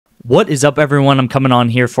What is up, everyone? I'm coming on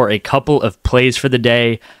here for a couple of plays for the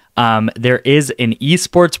day. There is an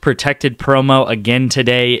eSports protected promo again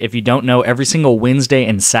today. If you don't know, every single Wednesday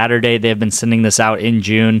and Saturday, they have been sending this out in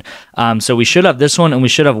June. So we should have this one, and we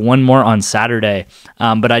should have one more on Saturday.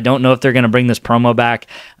 But I don't know if they're going to bring this promo back,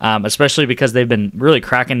 especially because they've been really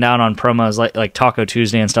cracking down on promos like Taco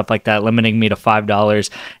Tuesday and stuff like that, limiting me to $5.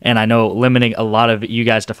 And I know limiting a lot of you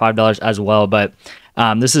guys to $5 as well. But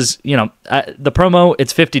this is, the promo,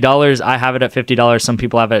 it's $50. I have it at $50. Some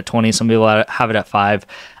people have it at 20. Some people have it at 5.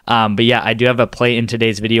 But yeah, I do have a play in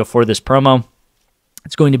today's video for this promo.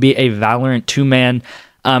 It's going to be a Valorant 2-man.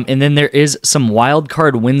 And then there is some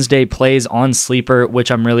Wildcard Wednesday plays on Sleeper,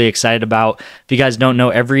 which I'm really excited about. If you guys don't know,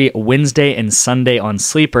 every Wednesday and Sunday on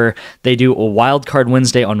Sleeper, they do a Wildcard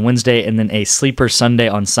Wednesday on Wednesday and then a Sleeper Sunday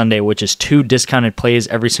on Sunday, which is 2 discounted plays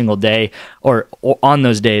every single day or on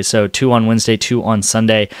those days. So 2 on Wednesday, 2 on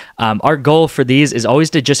Sunday. Our goal for these is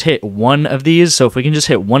always to just hit one of these. So if we can just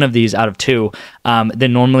hit one of these out of 2,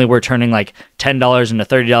 then normally we're turning like $10 into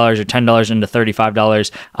 $30 or $10 into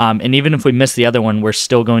 $35. And even if we miss the other one, we're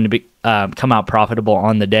still going to be come out profitable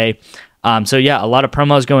on the day. So yeah, a lot of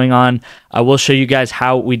promos going on. I will show you guys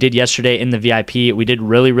how we did yesterday in the VIP. We did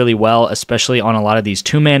really well, especially on a lot of these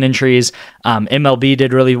 2-man entries. MLB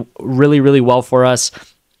did really well for us.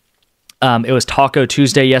 It was Taco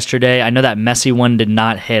Tuesday yesterday. I know that Messi one did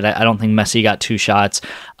not hit. I don't think Messi got 2 shots.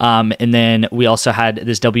 And then we also had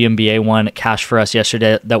this WNBA one cash for us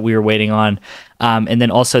yesterday that we were waiting on. And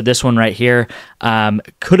then also this one right here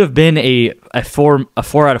could have been a 4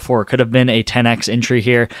 out of 4. Could have been a 10x entry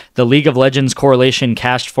here. The League of Legends correlation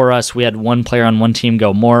cashed for us. We had one player on one team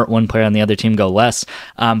go more, one player on the other team go less.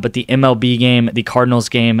 But the MLB game, the Cardinals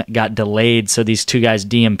game, got delayed, so these 2 guys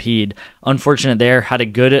DMP'd. Unfortunate there. Had a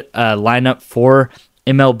good lineup for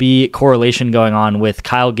MLB correlation going on with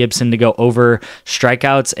Kyle Gibson to go over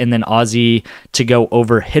strikeouts and then Ozzy to go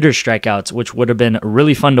over hitter strikeouts, which would have been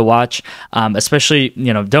really fun to watch. Especially,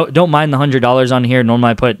 don't mind the $100 on here. Normally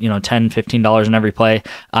I put, $10, $15 in every play.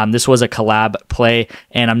 This was a collab play,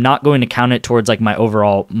 and I'm not going to count it towards like my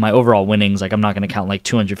overall winnings. Like I'm not going to count like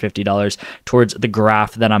 $250 towards the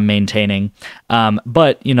graph that I'm maintaining.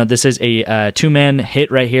 But this is a 2-man hit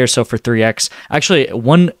right here. So for 3x, actually it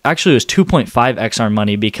was 2.5x our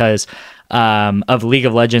money because of League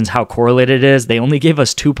of Legends, how correlated it is. They only gave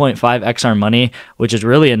us 2.5x our money, which is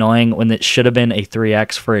really annoying when it should have been a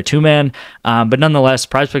 3x for a 2-man. But nonetheless,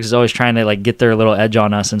 PrizePicks is always trying to like get their little edge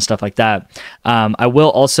on us and stuff like that. I will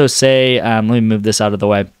also say, let me move this out of the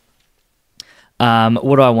way.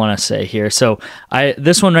 What do I want to say here? So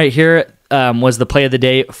this one right here was the play of the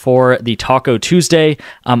day for the Taco Tuesday.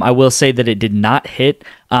 I will say that it did not hit.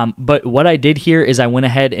 But what I did here is I went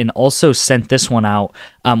ahead and also sent this one out,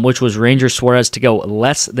 which was Ranger Suarez to go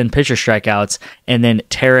less than pitcher strikeouts, and then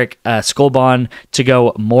Tarek Skolban to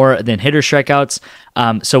go more than hitter strikeouts.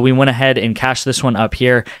 So we went ahead and cashed this one up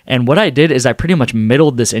here. And what I did is I pretty much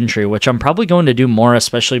middled this entry, which I'm probably going to do more,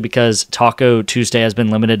 especially because Taco Tuesday has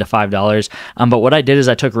been limited to $5. But what I did is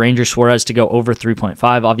I took Ranger Suarez to go over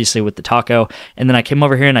 3.5, obviously with the Taco, and then I came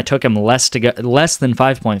over here and I took him less than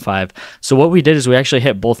 5.5. So what we did is we actually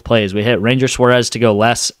hit both plays. We hit Ranger Suarez to go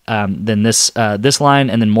less than this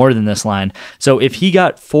line and then more than this line. So if he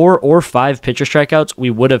got 4 or 5 pitcher strikeouts,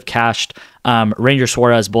 we would have cashed Ranger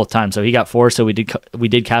Suarez both times. So he got 4, so we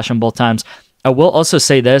did cash him both times. I will also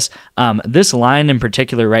say this, this line in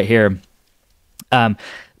particular right here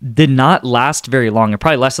did not last very long. It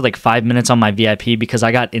probably lasted like 5 minutes on my VIP because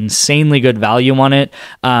I got insanely good value on it.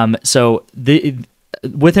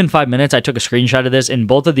 Within 5 minutes, I took a screenshot of this, and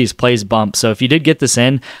both of these plays bumped. So if you did get this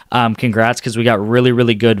in, congrats, because we got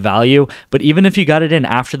really good value. But even if you got it in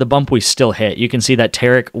after the bump, we still hit. You can see that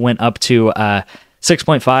Tarek went up to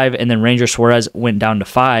 6.5, and then Ranger Suarez went down to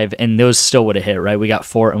 5, and those still would have hit, right? We got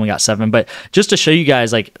 4 and we got 7. But just to show you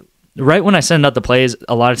guys, like, right when I send out the plays,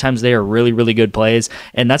 a lot of times they are really good plays,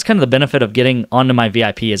 and that's kind of the benefit of getting onto my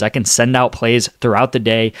VIP is I can send out plays throughout the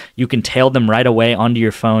day. You can tail them right away onto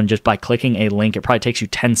your phone just by clicking a link. It probably takes you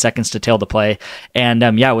 10 seconds to tail the play,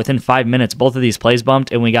 and yeah, within 5 minutes, both of these plays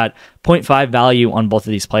bumped, and we got 0.5 value on both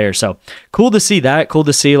of these players. So cool to see that. Cool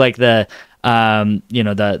to see like the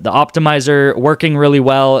optimizer working really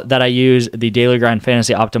well that I use, the Daily Grind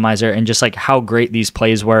Fantasy Optimizer, and just like how great these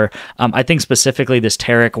plays were. I think specifically this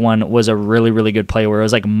Tarek one was a really good play where it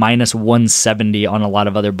was like minus 170 on a lot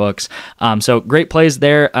of other books. So great plays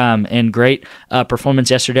there, and great performance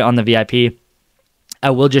yesterday on the VIP. I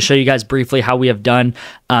will just show you guys briefly how we have done.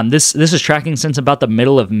 This is tracking since about the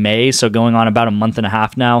middle of May, so going on about a month and a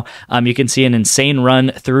half now. You can see an insane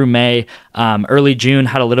run through May. Early June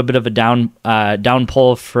had a little bit of a down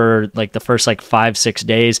pull for like the first like 5-6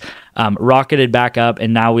 days. Rocketed back up,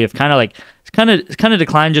 and now we have kind of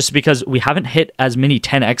declined just because we haven't hit as many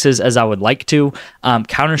 10x's as I would like to.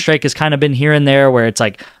 Counter-Strike has kind of been here and there where it's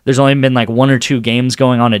like there's only been like 1 or 2 games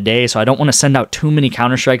going on a day, so I don't want to send out too many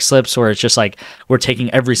Counter-Strike slips where it's just like we're taking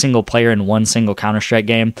every single player in one single Counter-Strike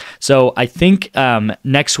game. So I think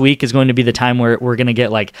next week is going to be the time where we're going to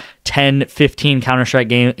get like 10, 15 Counter-Strike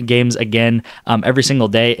games again every single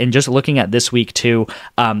day. And just looking at this week too,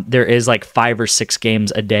 there is like 5 or 6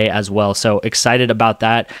 games a day as well. So excited about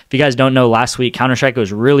that. If you guys don't know, last week Counter-Strike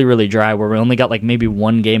was really, really dry where we only got like maybe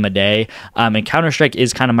 1 game a day. And Counter-Strike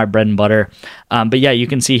is kind of my bread and butter. But yeah, you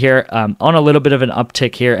can see here on a little bit of an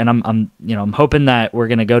uptick here, and I'm hoping that we're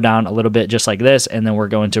going to go down a little bit just like this, and then we're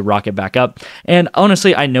going to rocket back up. And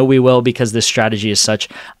honestly, I know we will, because this strategy is such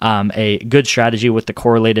a good strategy with the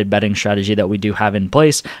correlated betting strategy that we do have in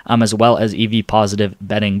place, as well as EV positive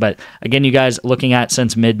betting. But again, you guys, looking at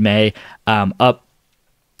since mid-May, up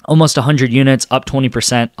almost 100 units, up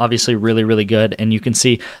 20%, obviously really, really good. And you can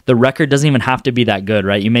see the record doesn't even have to be that good,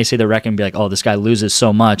 right? You may see the record and be like, oh, this guy loses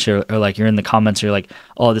so much, or like you're in the comments, you're like,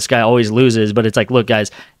 oh, this guy always loses. But it's like, look, guys,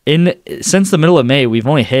 since the middle of May, we've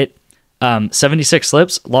only hit 76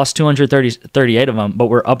 slips, lost 238 of them, but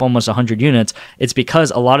we're up almost 100 units. It's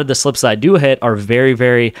because a lot of the slips that I do hit are very,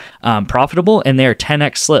 very profitable, and they are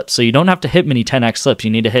 10x slips. So you don't have to hit many 10x slips.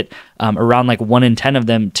 You need to hit around like 1 in 10 of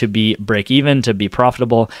them to be break even, to be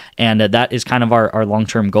profitable, and that is kind of our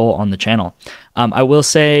long-term goal on the channel. I will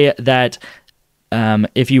say that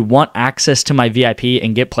if you want access to my VIP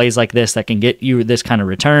and get plays like this that can get you this kind of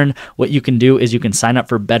return, what you can do is you can sign up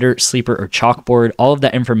for BETR, Sleeper, or Chalkboard. All of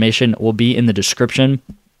that information will be in the description.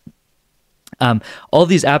 All of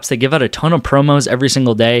these apps, they give out a ton of promos every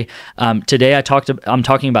single day. Today I'm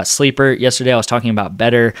talking about Sleeper. Yesterday I was talking about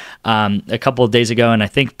BETR. A couple of days ago, and I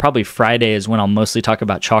think probably Friday is when I'll mostly talk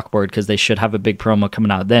about Chalkboard, because they should have a big promo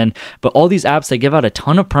coming out then. But all these apps, they give out a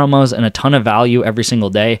ton of promos and a ton of value every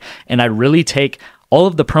single day, and I really take all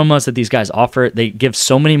of the promos that these guys offer. They give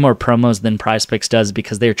so many more promos than PrizePicks does,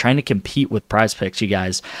 because they're trying to compete with PrizePicks, you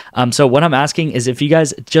guys. So what I'm asking is, if you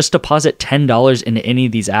guys just deposit $10 into any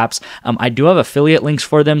of these apps, I do have affiliate links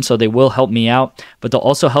for them, so they will help me out, but they'll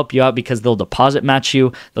also help you out because they'll deposit match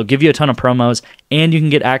you, they'll give you a ton of promos, and you can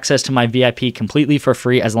get access to my VIP completely for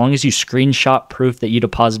free as long as you screenshot proof that you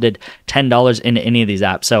deposited $10 into any of these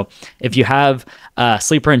apps. So if you have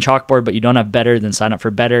Sleeper and Chalkboard, but you don't have BETR, then sign up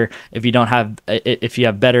for BETR. If you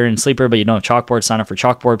have BETR and Sleeper, but you don't have Chalkboard, sign up for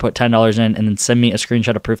Chalkboard, put $10 in, and then send me a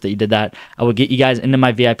screenshot of proof that you did that. I will get you guys into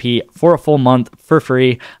my VIP for a full month for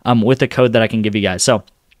free with a code that I can give you guys. So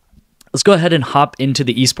let's go ahead and hop into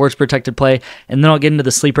the eSports protected play, and then I'll get into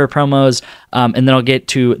the Sleeper promos, and then I'll get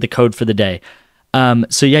to the code for the day.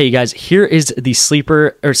 So yeah, you guys, here is the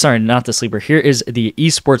Sleeper, or sorry, not the Sleeper. Here is the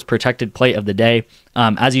eSports protected play of the day.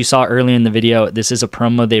 As you saw earlier in the video, this is a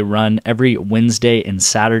promo they run every Wednesday and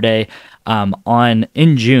Saturday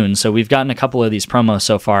in June. So we've gotten a couple of these promos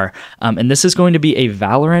so far, and this is going to be a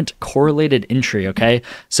Valorant correlated entry. Okay,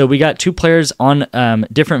 so we got 2 players on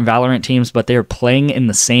different Valorant teams, but they are playing in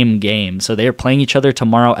the same game. So they are playing each other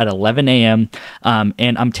tomorrow at 11 a.m.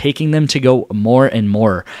 And I'm taking them to go more and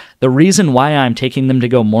more. The reason why I'm taking them to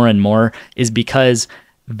go more and more is because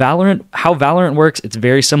how Valorant works, it's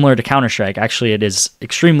very similar to Counter-Strike. Actually, it is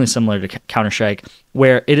extremely similar to Counter-Strike,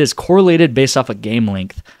 where it is correlated based off of game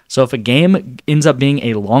length. So if a game ends up being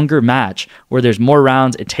a longer match where there's more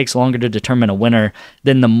rounds, it takes longer to determine a winner,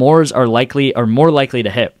 then the mores are more likely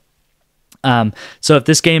to hit. So if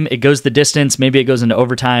this game, it goes the distance, maybe it goes into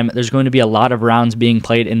overtime, there's going to be a lot of rounds being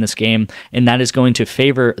played in this game, and that is going to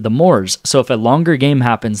favor the mores. So if a longer game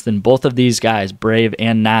happens, then both of these guys, Brave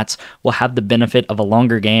and Nats, will have the benefit of a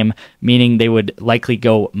longer game, meaning they would likely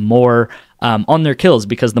go more on their kills,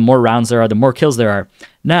 because the more rounds there are, the more kills there are.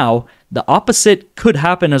 Now, the opposite could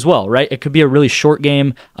happen as well, right? It could be a really short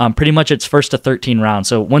game. Pretty much it's first to 13 rounds.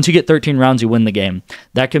 So once you get 13 rounds, you win the game.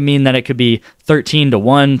 That could mean that it could be 13-1,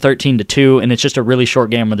 13-2, and it's just a really short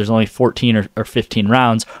game where there's only 14 or 15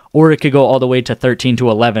 rounds. Or it could go all the way to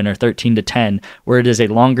 13-11 or 13-10, where it is a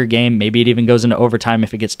longer game. Maybe it even goes into overtime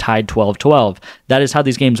if it gets tied 12-12. That is how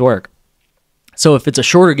these games work. So if it's a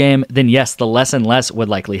shorter game, then yes, the less and less would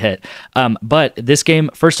likely hit. But this game,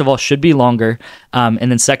 first of all, should be longer. And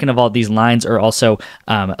then second of all, these lines are also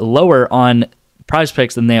lower on Prize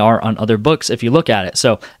Picks than they are on other books if you look at it.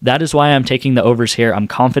 So that is why I'm taking the overs here. I'm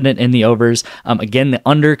confident in the overs. Again, the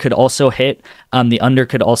under could also hit. The under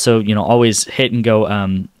could also, you know, always hit and go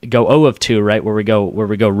 0 of 2, right? Where we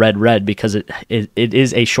go red because it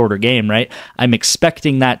is a shorter game, right? I'm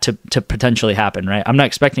expecting that to potentially happen, right? I'm not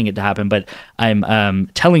expecting it to happen, but I'm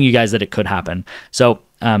telling you guys that it could happen. So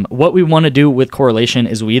what we want to do with correlation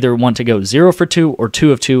is we either want to go 0 for 2 or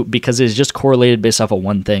 2 of 2 because it's just correlated based off of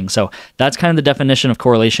one thing. So that's kind of the definition of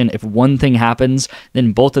correlation. If one thing happens,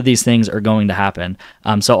 then both of these things are going to happen.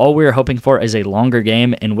 So all we're hoping for is a longer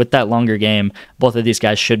game, and with that longer game, both of these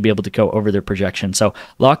guys should be able to go over their projection. So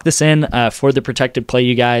lock this in for the protected play,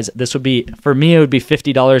 you guys. This would be, for me, it would be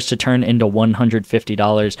 $50 to turn into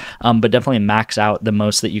 $150, but definitely max out the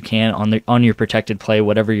most that you can on your protected play,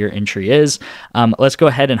 whatever your entry is. Let's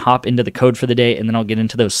go ahead and hop into the code for the day, and then I'll get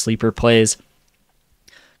into those sleeper plays.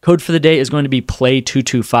 Code for the day is going to be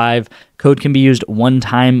play225. Code can be used one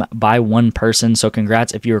time by one person, so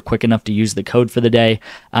congrats if you were quick enough to use the code for the day.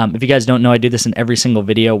 If you guys don't know, I do this in every single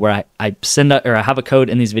video where I send out, or I have a code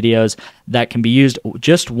in these videos that can be used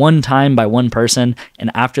just one time by one person,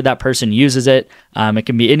 and after that person uses it, it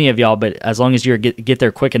can be any of y'all, but as long as you get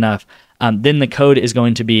there quick enough, then the code is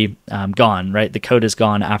going to be gone, right? The code is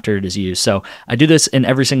gone after it is used. So I do this in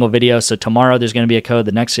every single video. So tomorrow there's going to be a code.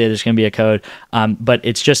 The next day there's going to be a code. But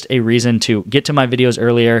it's just a reason to get to my videos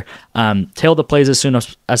earlier, tail the plays as soon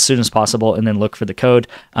as possible, and then look for the code.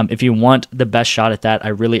 If you want the best shot at that, I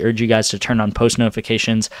really urge you guys to turn on post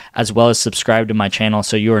notifications as well as subscribe to my channel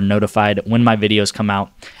so you are notified when my videos come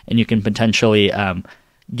out, and you can potentially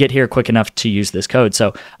get here quick enough to use this code.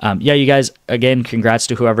 So yeah, you guys, again, congrats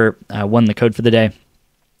to whoever won the code for the day.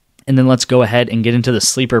 And then let's go ahead and get into the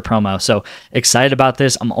sleeper promo. So excited about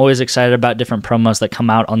this. I'm always excited about different promos that come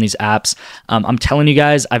out on these apps. I'm telling you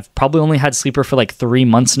guys, I've probably only had sleeper for like 3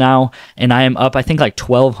 months now, and I am up, I think, like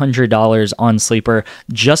 $1,200 on sleeper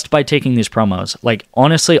just by taking these promos. Like,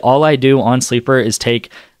 honestly, all I do on sleeper is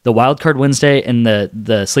take the Wildcard Wednesday and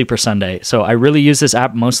the Sleeper Sunday. So I really use this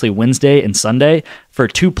app mostly Wednesday and Sunday for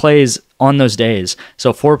 2 plays on those days.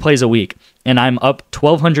 So 4 plays a week. And I'm up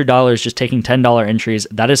 $1,200 just taking $10 entries.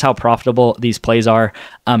 That is how profitable these plays are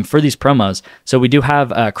for these promos. So we do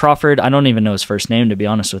have Crawford. I don't even know his first name, to be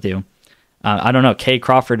honest with you. I don't know. K.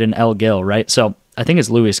 Crawford and L. Gill, right? So I think it's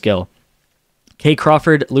Louis Gill. K.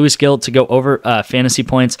 Crawford, Louis Gill to go over fantasy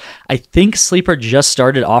points. I think Sleeper just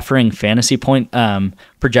started offering fantasy point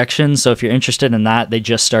projections, so if you're interested in that, they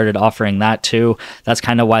just started offering that too. That's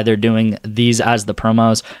kind of why they're doing these as the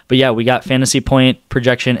promos. But yeah, we got fantasy point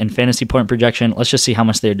projection and fantasy point projection. Let's just see how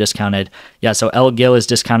much they're discounted. Yeah, so L. Gill is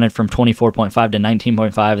discounted from 24.5 to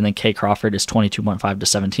 19.5, and then K. Crawford is 22.5 to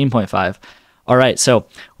 17.5. All right, so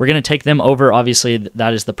we're going to take them over. Obviously,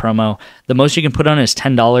 that is the promo. The most you can put on is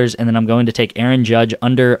 $10, and then I'm going to take Aaron Judge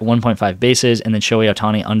under 1.5 bases, and then Shohei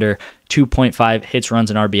Ohtani under 2.5 hits,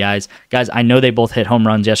 runs, and RBIs. Guys, I know they both hit home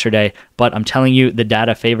runs yesterday, but I'm telling you, the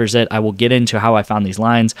data favors it. I will get into how I found these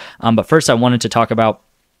lines, but first I wanted to talk about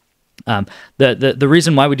the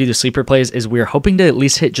reason why we do the sleeper plays is we're hoping to at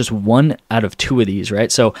least hit just 1 out of 2 of these,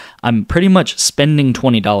 right? So I'm pretty much spending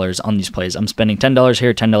 $20 on these plays. I'm spending $10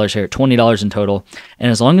 here, $10 here, $20 in total.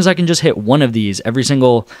 And as long as I can just hit 1 of these every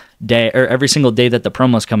single day, or every single day that the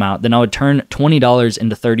promos come out, then I would turn $20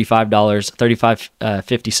 into $35,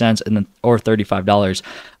 $35.50, and then or $35.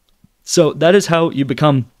 So that is how you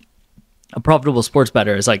become a profitable sports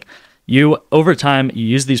bettor. It's like, you, over time, you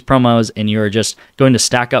use these promos and you're just going to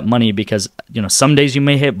stack up money because, you know, some days you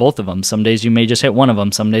may hit both of them. Some days you may just hit one of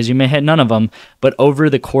them. Some days you may hit none of them. But over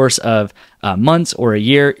the course of months or a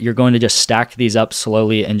year, you're going to just stack these up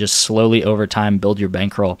slowly and just slowly over time build your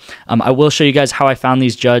bankroll. I will show you guys how I found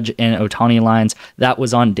these Judge and Ohtani lines. That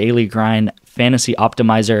was on Daily Grind Fantasy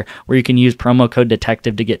Optimizer, where you can use promo code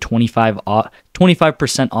DETECTIVE to get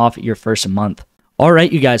 25% off your first month. All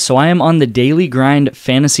right, you guys, so I am on the Daily Grind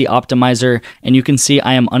Fantasy Optimizer, and you can see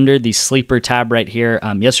I am under the Sleeper tab right here.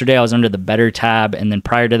 Yesterday, I was under the Better tab, and then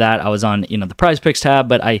prior to that, I was on, you know, the Prize Picks tab,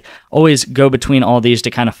 but I always go between all these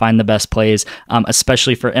to kind of find the best plays,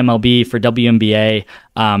 especially for MLB, for WNBA,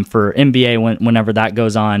 for NBA whenever that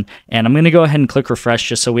goes on. And I'm going to go ahead and click refresh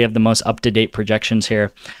just so we have the most up-to-date projections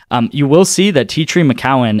here. You will see that T-Tree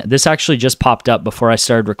McCowan, this actually just popped up before I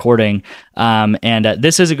started recording, and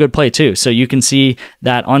this is a good play too. So you can see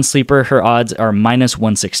that on Sleeper, her odds are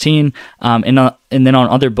 -116, and then on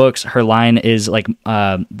other books, her line is like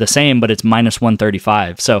the same, but it's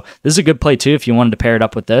 -135. So this is a good play too if you wanted to pair it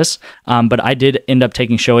up with this. But I did end up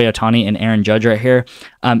taking Shohei Ohtani and Aaron Judge right here.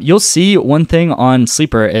 You'll see one thing on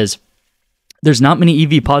Sleeper is there's not many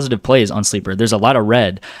EV positive plays on Sleeper. There's a lot of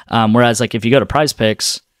red. Whereas like if you go to Prize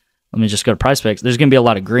Picks, let me just go to PrizePicks. There's going to be a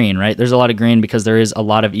lot of green, right? There's a lot of green because there is a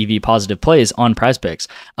lot of EV positive plays on PrizePicks.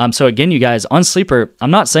 So again, you guys, on Sleeper,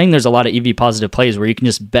 I'm not saying there's a lot of EV positive plays where you can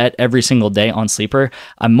just bet every single day on Sleeper.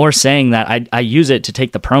 I'm more saying that I use it to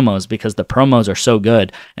take the promos because the promos are so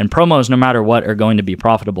good, and promos, no matter what, are going to be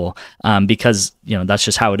profitable because, you know, that's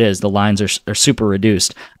just how it is. The lines are super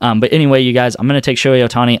reduced. But anyway, you guys, I'm going to take Shohei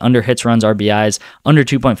Ohtani under hits, runs, RBIs, under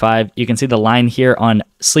 2.5. You can see the line here on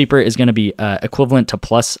Sleeper is going to be equivalent to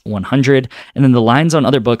plus 100. And then the lines on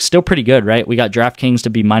other books, still pretty good, right? We got DraftKings to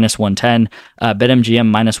be minus 110, BetMGM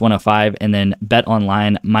minus 105, and then Bet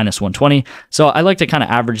Online minus 120. So I like to kind of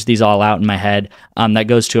average these all out in my head. That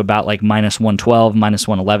goes to about like minus 112, minus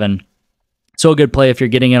 111. So a good play if you're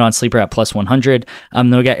getting it on Sleeper at plus 100.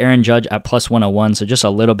 Then we got Aaron Judge at plus 101, so just a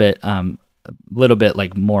little bit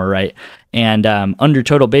like more, right? And under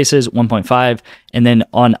total bases, 1.5. And then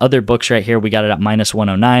on other books right here, we got it at minus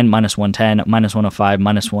 109, minus 110, minus 105,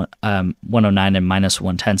 minus 109, and minus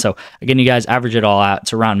 110. So again, you guys average it all out.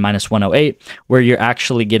 It's around minus 108, where you're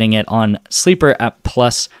actually getting it on Sleeper at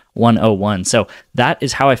plus 101. So that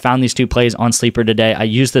is how I found these two plays on Sleeper today. I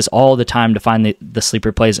use this all the time to find the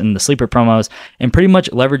Sleeper plays and the Sleeper promos, and pretty much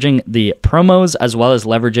leveraging the promos as well as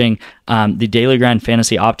leveraging the Daily Grind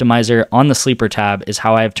Fantasy Optimizer on the Sleeper tab is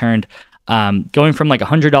how I've turned going from like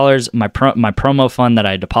 $100, my promo fund that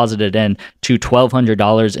I deposited in, to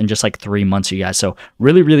 $1,200 in just like 3 months, you guys. So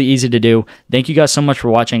really, really easy to do. Thank you guys so much for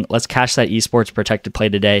watching. Let's cash that esports protected play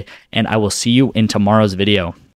today, and I will see you in tomorrow's video.